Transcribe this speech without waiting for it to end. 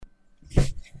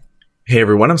Hey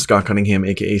everyone, I'm Scott Cunningham,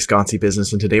 aka Scottsy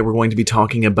Business, and today we're going to be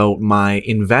talking about my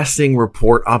investing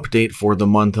report update for the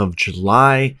month of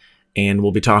July. And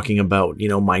we'll be talking about,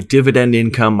 my dividend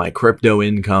income, my crypto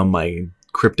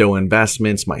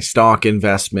investments, my stock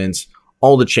investments,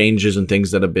 all the changes and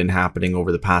things that have been happening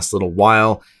over the past little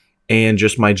while, and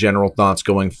just my general thoughts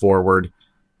going forward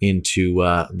into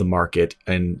the market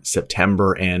in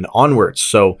September and onwards.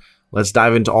 So let's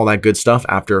dive into all that good stuff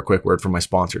after a quick word from my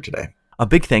sponsor today. A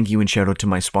big thank you and shout out to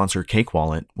my sponsor Cake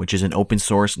Wallet, which is an open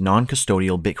source,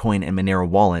 non-custodial Bitcoin and Monero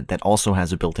wallet that also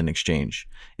has a built-in exchange.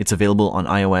 It's available on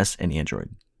iOS and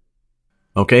Android.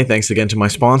 Okay, thanks again to my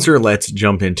sponsor. Let's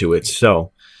jump into it.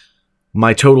 So,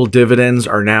 my total dividends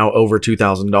are now over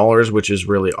 $2,000, which is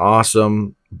really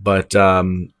awesome. But,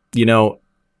 I'm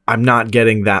not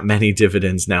getting that many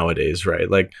dividends nowadays, right?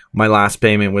 Like, my last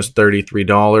payment was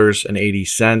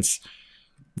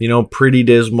 $33.80. Pretty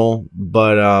dismal,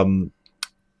 but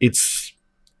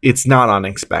it's not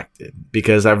unexpected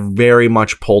because I've very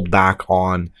much pulled back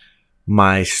on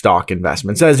my stock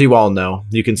investments. As you all know,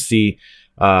 you can see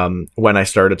when I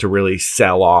started to really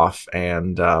sell off,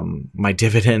 and my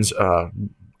dividends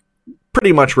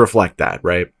pretty much reflect that,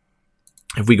 right?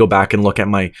 If we go back and look at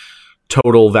my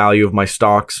total value of my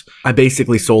stocks, I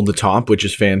basically sold the top, which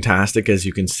is fantastic. As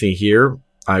you can see here,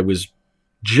 I was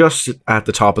just at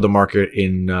the top of the market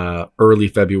in early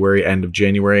February, end of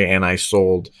January, and I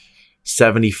sold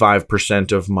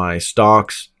 75% of my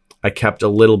stocks. I kept a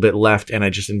little bit left, and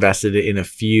I just invested it in a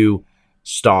few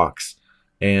stocks,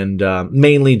 and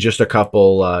mainly just a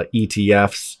couple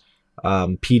ETFs,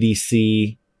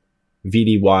 PDC,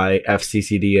 VDY,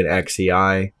 FCCD, and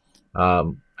XEI.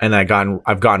 And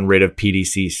I've gotten rid of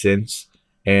PDC since,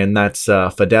 and that's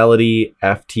Fidelity,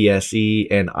 FTSE,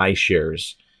 and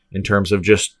iShares in terms of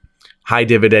just high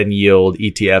dividend yield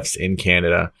ETFs in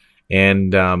Canada.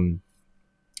 And,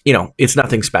 it's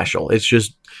nothing special. It's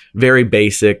just very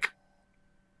basic,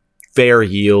 fair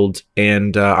yield.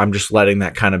 And I'm just letting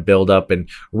that kind of build up and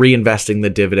reinvesting the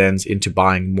dividends into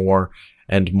buying more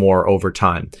and more over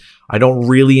time. I don't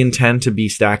really intend to be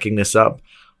stacking this up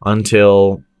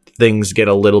until things get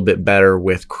a little bit better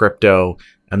with crypto.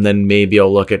 And then maybe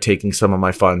I'll look at taking some of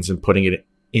my funds and putting it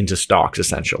into stocks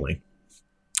essentially.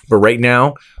 But right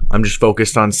now, I'm just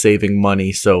focused on saving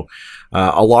money. So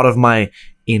a lot of my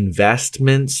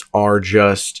investments are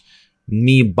just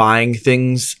me buying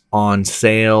things on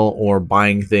sale or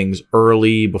buying things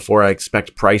early before I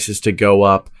expect prices to go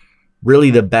up. Really,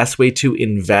 the best way to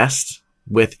invest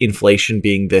with inflation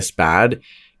being this bad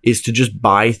is to just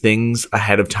buy things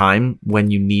ahead of time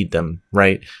when you need them,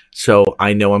 right? So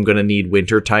I know I'm going to need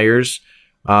winter tires.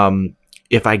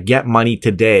 If I get money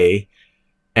today,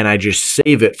 and I just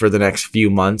save it for the next few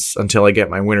months until I get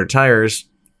my winter tires,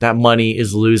 that money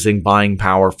is losing buying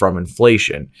power from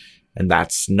inflation. And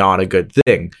that's not a good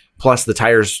thing. Plus, the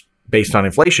tires based on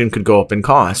inflation could go up in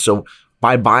cost. So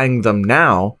by buying them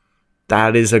now,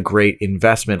 that is a great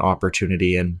investment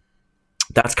opportunity. And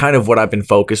that's kind of what I've been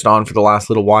focused on for the last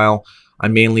little while.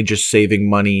 I'm mainly just saving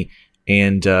money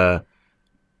and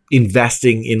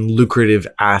investing in lucrative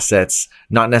assets,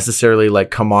 not necessarily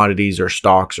like commodities or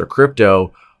stocks or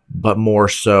crypto, but more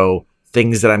so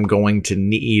things that I'm going to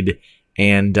need,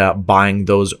 and buying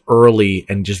those early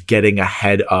and just getting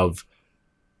ahead of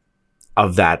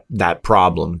that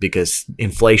problem, because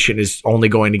inflation is only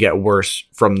going to get worse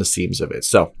from the seams of it.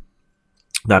 So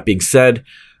that being said,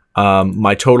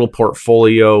 my total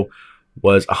portfolio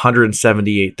was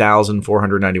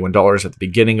 $178,491 at the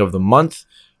beginning of the month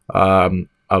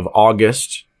of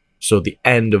August, so the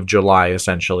end of July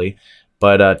essentially.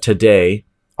 But today,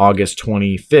 August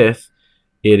 25th,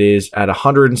 it is at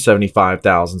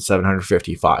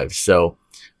 $175,755. So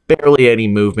barely any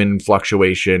movement and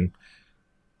fluctuation.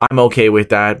 I'm okay with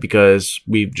that because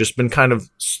we've just been kind of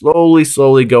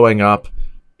slowly going up.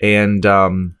 And,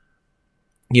 I'm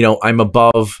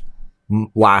above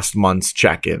last month's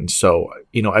check-in. So,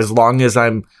 as long as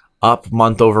I'm up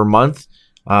month over month,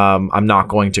 I'm not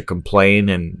going to complain.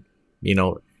 And,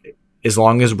 as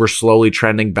long as we're slowly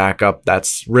trending back up,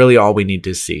 that's really all we need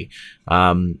to see.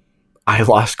 I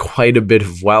lost quite a bit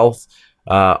of wealth,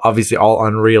 obviously all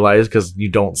unrealized because you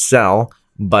don't sell,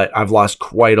 but I've lost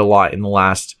quite a lot in the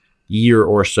last year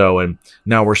or so. And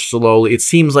now it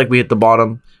seems like we hit the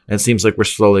bottom, and it seems like we're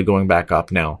slowly going back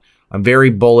up now. I'm very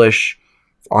bullish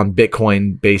on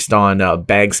Bitcoin based on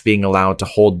banks being allowed to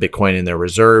hold Bitcoin in their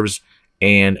reserves,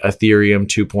 and Ethereum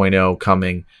 2.0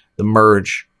 coming, the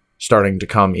merge starting to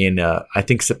come in, I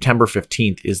think September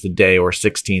 15th is the day, or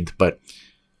 16th, but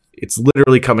it's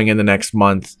literally coming in the next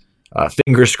month.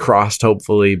 Fingers crossed,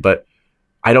 hopefully, but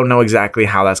I don't know exactly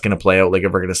how that's going to play out. Like,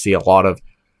 if we're going to see a lot of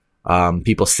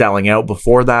people selling out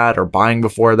before that or buying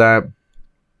before that.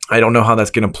 I don't know how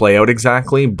that's going to play out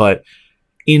exactly, but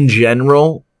in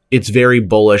general, it's very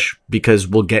bullish because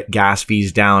we'll get gas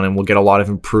fees down and we'll get a lot of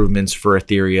improvements for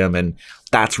Ethereum. And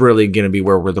that's really going to be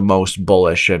where we're the most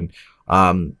bullish. And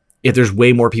if there's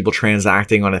way more people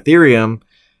transacting on Ethereum,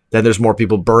 then there's more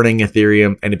people burning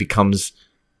Ethereum and it becomes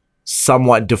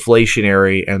somewhat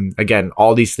deflationary. And again,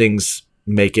 all these things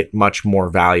make it much more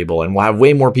valuable, and we'll have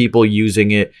way more people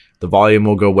using it. The volume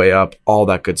will go way up, all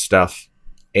that good stuff,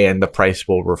 and the price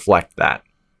will reflect that.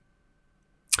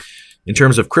 In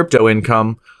terms of crypto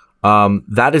income,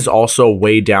 that is also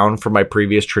way down from my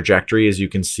previous trajectory, as you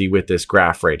can see with this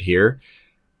graph right here.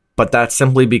 But that's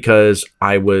simply because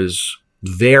I was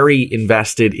very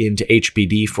invested into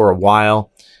HBD for a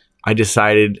while. I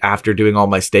decided after doing all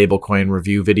my stablecoin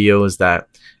review videos that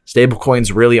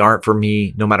stablecoins really aren't for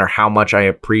me, no matter how much I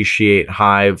appreciate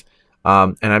Hive.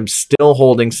 And I'm still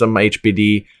holding some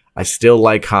HBD. I still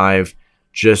like Hive.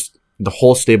 Just the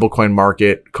whole stablecoin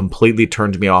market completely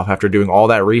turned me off after doing all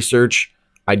that research.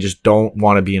 I just don't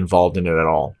want to be involved in it at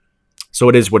all. So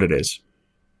it is what it is.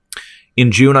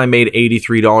 In June, I made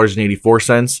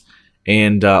 $83.84.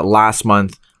 And last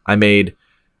month, I made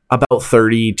about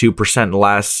 32%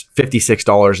 less,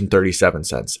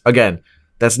 $56.37. Again,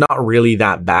 that's not really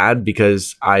that bad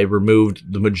because I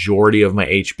removed the majority of my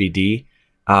HBD.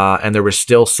 And there was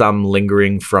still some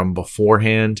lingering from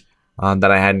beforehand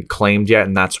that I hadn't claimed yet.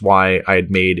 And that's why I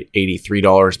had made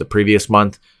 $83 the previous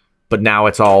month. But now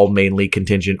it's all mainly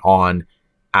contingent on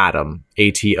Atom,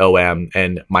 ATOM,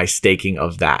 and my staking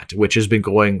of that, which has been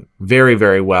going very,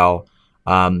 very well.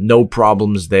 No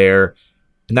problems there.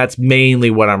 And that's mainly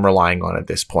what I'm relying on at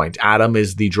this point. Atom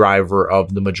is the driver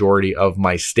of the majority of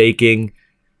my staking.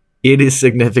 It is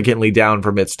significantly down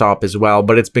from its top as well,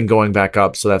 but it's been going back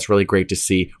up, so that's really great to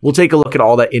see. We'll take a look at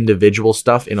all that individual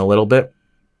stuff in a little bit,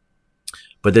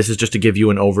 but this is just to give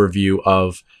you an overview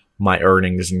of my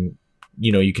earnings, and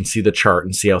you can see the chart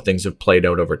and see how things have played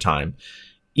out over time.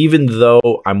 Even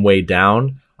though I'm way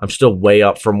down, I'm still way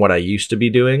up from what I used to be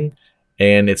doing,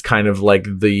 and it's kind of like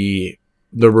the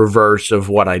reverse of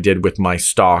what I did with my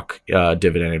stock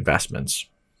dividend investments.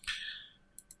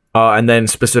 And then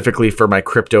specifically for my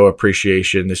crypto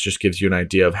appreciation, this just gives you an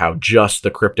idea of how just the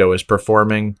crypto is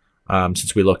performing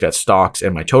since we looked at stocks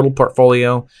and my total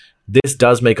portfolio. This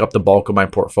does make up the bulk of my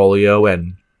portfolio.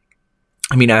 And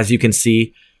I mean, as you can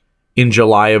see, in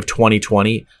July of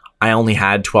 2020, I only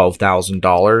had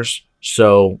 $12,000.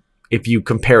 So if you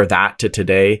compare that to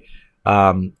today,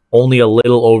 only a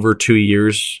little over 2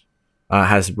 years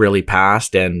has really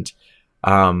passed. And,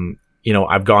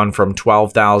 I've gone from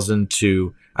 12,000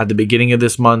 to at the beginning of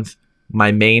this month,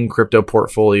 my main crypto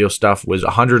portfolio stuff was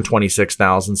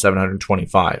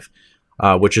 126,725,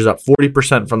 which is up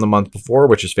 40% from the month before,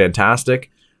 which is fantastic.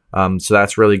 So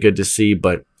that's really good to see.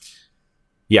 But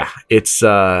yeah, it's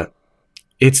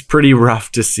pretty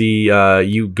rough to see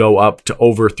you go up to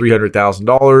over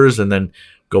 $300,000 and then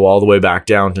go all the way back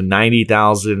down to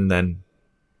 90,000. And then,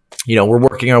 we're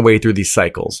working our way through these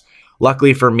cycles.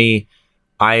 Luckily for me,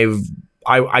 I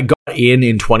got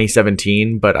in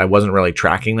 2017, but I wasn't really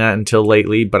tracking that until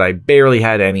lately, but I barely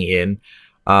had any in.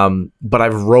 But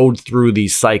I've rode through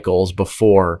these cycles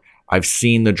before. I've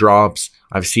seen the drops.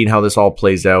 I've seen how this all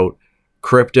plays out.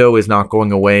 Crypto is not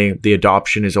going away. The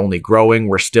adoption is only growing.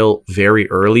 We're still very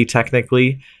early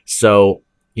technically. So,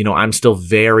 I'm still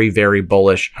very, very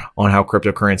bullish on how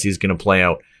cryptocurrency is going to play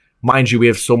out. Mind you, we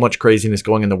have so much craziness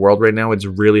going in the world right now. It's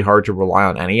really hard to rely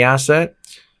on any asset.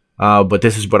 But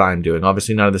this is what I'm doing.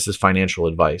 Obviously, none of this is financial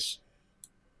advice.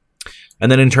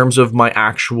 And then in terms of my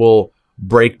actual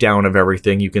breakdown of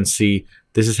everything, you can see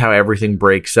this is how everything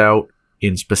breaks out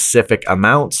in specific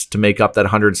amounts to make up that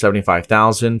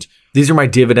 175,000. These are my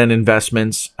dividend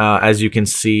investments. As you can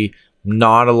see,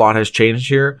 not a lot has changed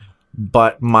here,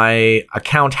 but my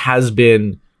account has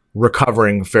been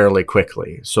recovering fairly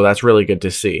quickly. So that's really good to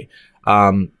see.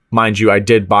 Mind you, I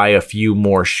did buy a few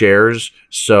more shares.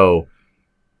 So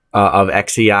of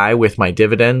XEI with my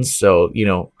dividends. So,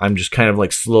 I'm just kind of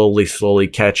like slowly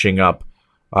catching up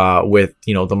with,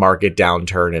 the market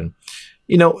downturn. And,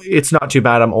 it's not too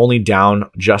bad. I'm only down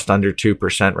just under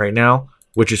 2% right now,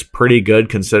 which is pretty good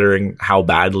considering how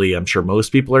badly I'm sure most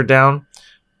people are down.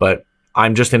 But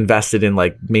I'm just invested in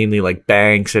mainly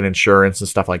banks and insurance and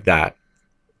stuff like that.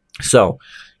 So,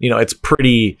 it's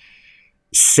pretty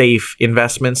safe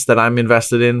investments that I'm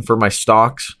invested in for my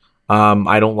stocks.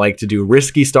 I don't like to do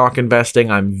risky stock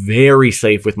investing. I'm very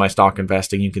safe with my stock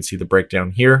investing. You can see the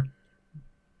breakdown here.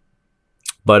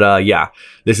 But yeah,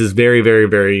 this is very, very,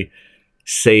 very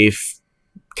safe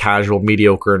casual,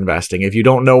 mediocre investing. If you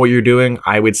don't know what you're doing,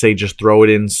 I would say just throw it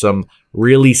in some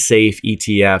really safe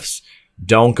ETFs.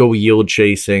 Don't go yield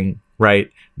chasing, right?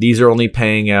 These are only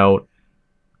paying out,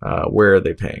 where are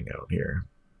they paying out here?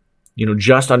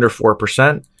 Just under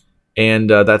 4%. And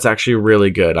that's actually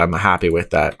really good. I'm happy with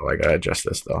that. Oh, I got to adjust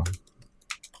this though.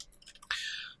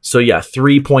 So yeah,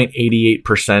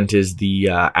 3.88% is the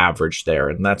average there.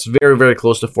 And that's very, very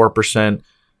close to 4%.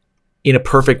 In a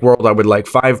perfect world, I would like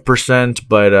 5%,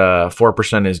 but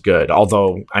 4% is good.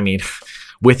 Although, I mean,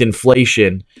 with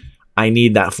inflation, I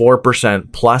need that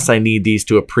 4%. Plus, I need these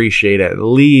to appreciate at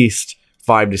least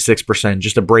 5 to 6%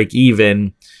 just to break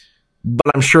even.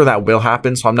 But I'm sure that will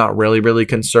happen, so I'm not really, really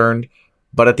concerned.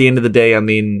 But at the end of the day, I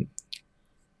mean,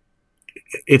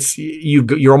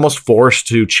 you're almost forced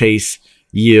to chase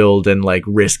yield and like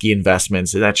risky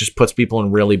investments, and that just puts people in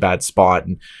a really bad spot.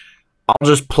 And I'll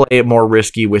just play it more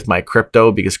risky with my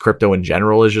crypto because crypto in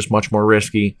general is just much more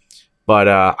risky. But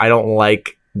I don't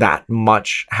like that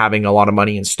much having a lot of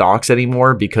money in stocks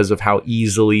anymore because of how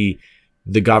easily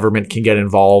the government can get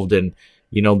involved, and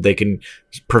they can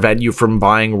prevent you from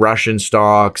buying Russian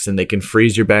stocks, and they can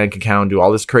freeze your bank account, do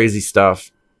all this crazy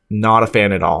stuff. Not a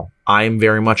fan at all. I'm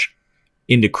very much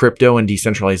into crypto and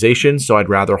decentralization, so I'd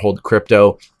rather hold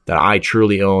crypto that I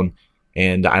truly own,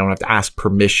 and I don't have to ask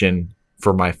permission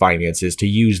for my finances to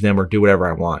use them or do whatever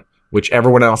I want, which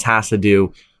everyone else has to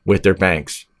do with their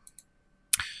banks.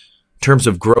 In terms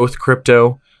of growth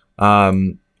crypto,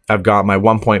 I've got my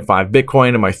 1.5 Bitcoin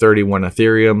and my 31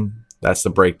 Ethereum. That's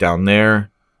the breakdown there.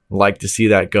 Like to see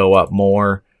that go up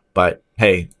more, but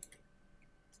hey,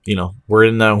 we're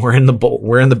in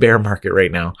the bear market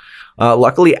right now.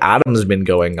 Luckily, Atom's been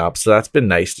going up, so that's been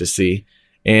nice to see,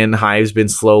 and Hive's been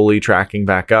slowly tracking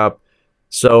back up.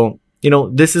 So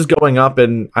this is going up,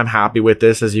 and I'm happy with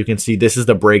this. As you can see, this is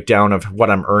the breakdown of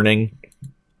what I'm earning.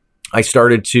 I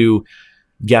started to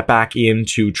get back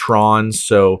into Tron,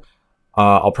 so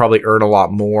I'll probably earn a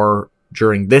lot more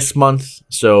during this month.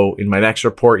 So in my next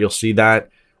report, you'll see that.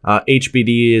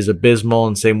 HBD is abysmal,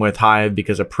 and same with Hive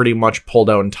because I pretty much pulled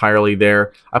out entirely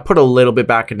there. I put a little bit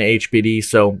back into HBD,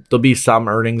 so there'll be some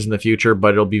earnings in the future,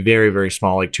 but it'll be very, very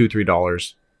small, like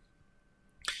 $2-3.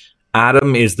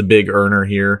 Atom is the big earner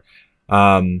here.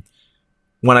 When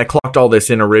I clocked all this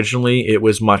in originally, it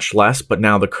was much less, but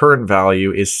now the current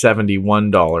value is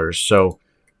 $71. So,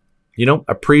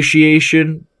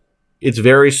 appreciation, it's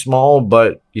very small,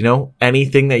 but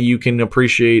anything that you can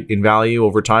appreciate in value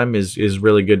over time is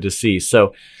really good to see.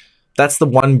 So that's the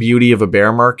one beauty of a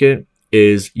bear market,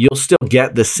 is you'll still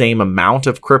get the same amount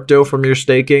of crypto from your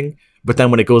staking, but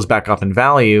then when it goes back up in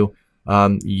value,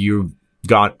 you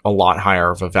got a lot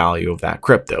higher of a value of that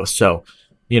crypto. So,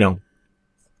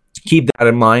 keep that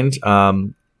in mind.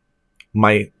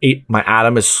 My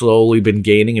Atom has slowly been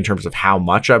gaining in terms of how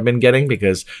much I've been getting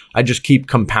because I just keep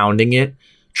compounding it.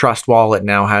 Trust Wallet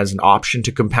now has an option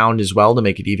to compound as well to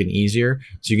make it even easier.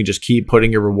 So you can just keep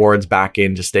putting your rewards back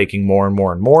into staking more and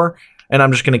more and more. And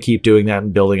I'm just going to keep doing that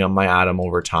and building up my Atom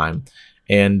over time.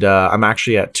 And I'm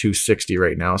actually at 260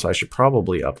 right now, so I should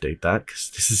probably update that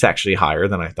because this is actually higher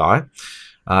than I thought.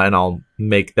 And I'll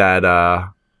make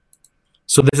that...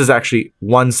 So this is actually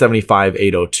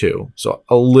 175,802. So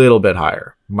a little bit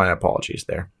higher. My apologies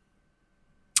there.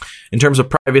 In terms of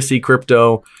privacy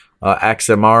crypto,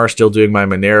 XMR, still doing my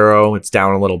Monero. It's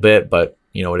down a little bit, but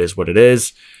it is what it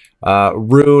is.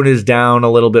 Rune is down a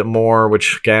little bit more,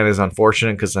 which again is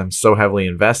unfortunate because I'm so heavily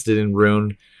invested in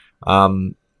Rune.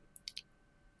 I'm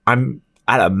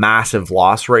at a massive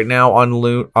loss right now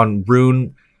on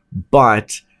Rune,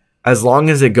 but as long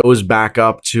as it goes back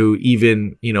up to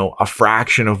even, a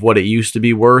fraction of what it used to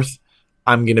be worth,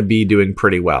 I'm going to be doing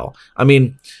pretty well. I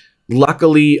mean,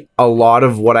 luckily, a lot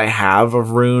of what I have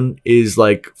of Rune is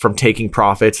like from taking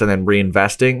profits and then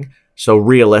reinvesting. So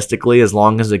realistically, as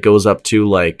long as it goes up to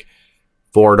like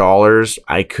 $4,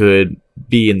 I could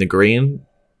be in the green.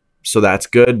 So that's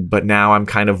good. But now I'm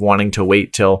kind of wanting to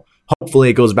wait till hopefully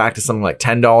it goes back to something like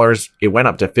 $10. It went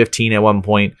up to 15 at one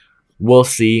point. We'll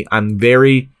see. I'm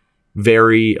very,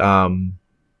 very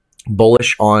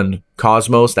bullish on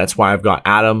Cosmos. That's why I've got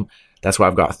Atom. That's why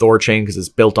I've got Thorchain, because it's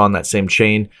built on that same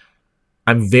chain.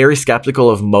 I'm very skeptical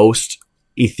of most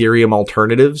Ethereum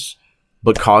alternatives,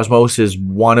 but Cosmos is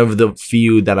one of the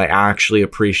few that I actually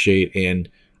appreciate, and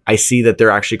I see that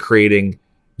they're actually creating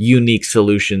unique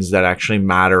solutions that actually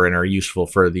matter and are useful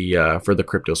for the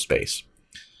crypto space.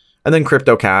 And then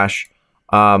Crypto Cash,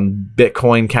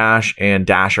 Bitcoin Cash, and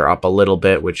Dash are up a little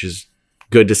bit, which is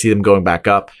good to see them going back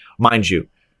up. Mind you,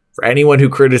 for anyone who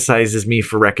criticizes me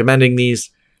for recommending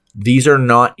these are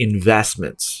not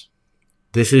investments.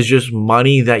 This is just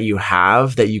money that you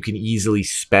have that you can easily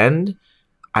spend.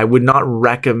 I would not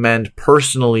recommend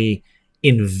personally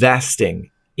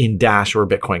investing in Dash or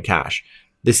Bitcoin Cash.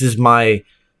 This is my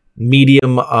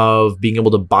medium of being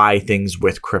able to buy things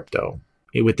with crypto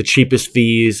with the cheapest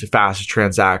fees, fastest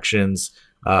transactions.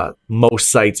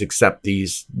 Most sites accept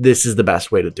these. This is the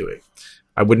best way to do it.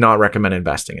 I would not recommend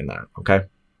investing in that. Okay.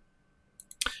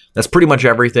 That's pretty much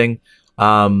everything.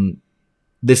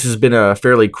 This has been a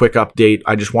fairly quick update.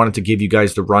 I just wanted to give you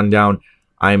guys the rundown.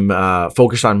 I'm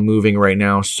focused on moving right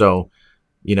now, so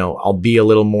I'll be a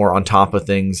little more on top of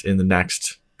things in the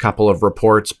next couple of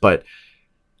reports, but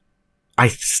I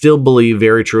still believe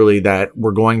very truly that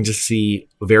we're going to see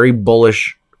very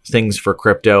bullish things for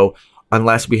crypto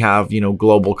unless we have,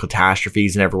 global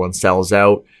catastrophes and everyone sells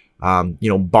out.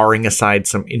 Barring aside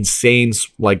some insane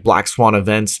like black swan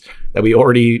events that we've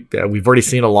already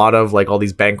seen a lot of, like all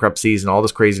these bankruptcies and all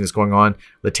this craziness going on,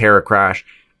 the Terra crash,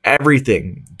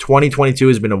 everything. 2022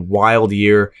 has been a wild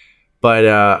year, but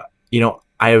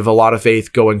I have a lot of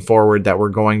faith going forward that we're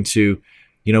going to,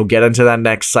 get into that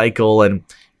next cycle. And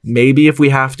maybe if we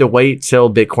have to wait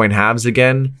till Bitcoin halves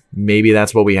again, maybe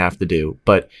that's what we have to do.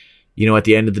 But at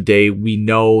the end of the day, we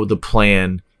know the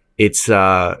plan. It's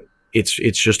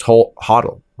just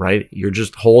hodl, right? You're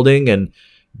just holding and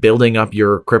building up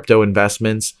your crypto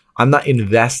investments. I'm not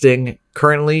investing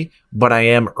currently, but I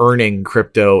am earning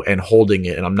crypto and holding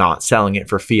it, and I'm not selling it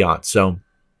for fiat. So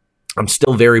I'm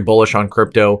still very bullish on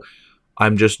crypto.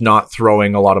 I'm just not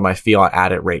throwing a lot of my fiat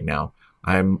at it right now.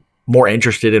 I'm more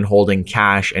interested in holding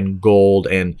cash and gold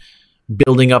and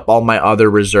building up all my other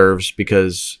reserves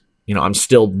because, I'm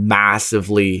still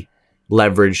massively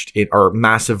leveraged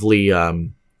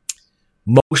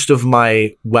most of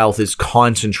my wealth is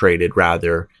concentrated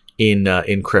rather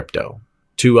in crypto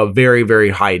to a very, very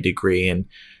high degree. And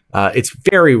it's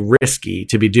very risky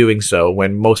to be doing so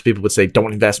when most people would say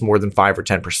don't invest more than 5 or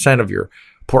 10% of your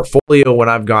portfolio, when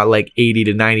I've got like 80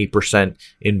 to 90%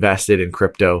 invested in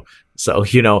crypto. So,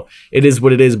 it is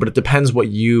what it is, but it depends what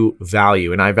you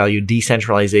value. And I value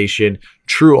decentralization,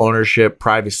 true ownership,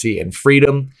 privacy, and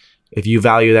freedom. If you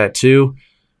value that too,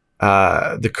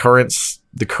 the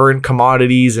current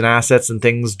commodities and assets and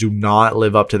things do not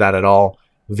live up to that at all.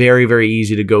 Very, very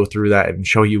easy to go through that and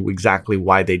show you exactly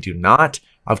why they do not.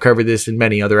 I've covered this in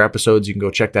many other episodes. You can go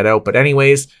check that out. But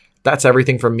anyways, that's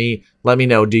everything from me. Let me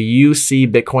know. Do you see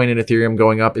Bitcoin and Ethereum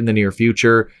going up in the near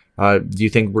future? Do you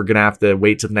think we're going to have to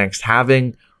wait to the next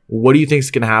halving? What do you think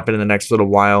is going to happen in the next little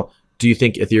while? Do you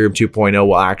think Ethereum 2.0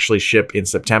 will actually ship in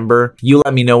September? You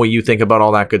let me know what you think about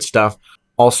all that good stuff.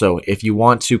 Also, if you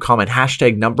want to comment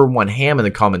 #1ham in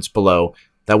the comments below,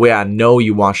 that way I know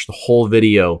you watched the whole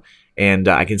video and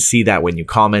I can see that when you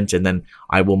comment, and then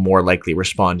I will more likely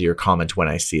respond to your comment when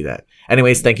I see that.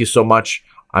 Anyways, thank you so much.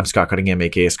 I'm Scott Cunningham,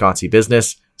 aka Scottsy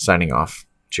Business, signing off.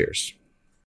 Cheers.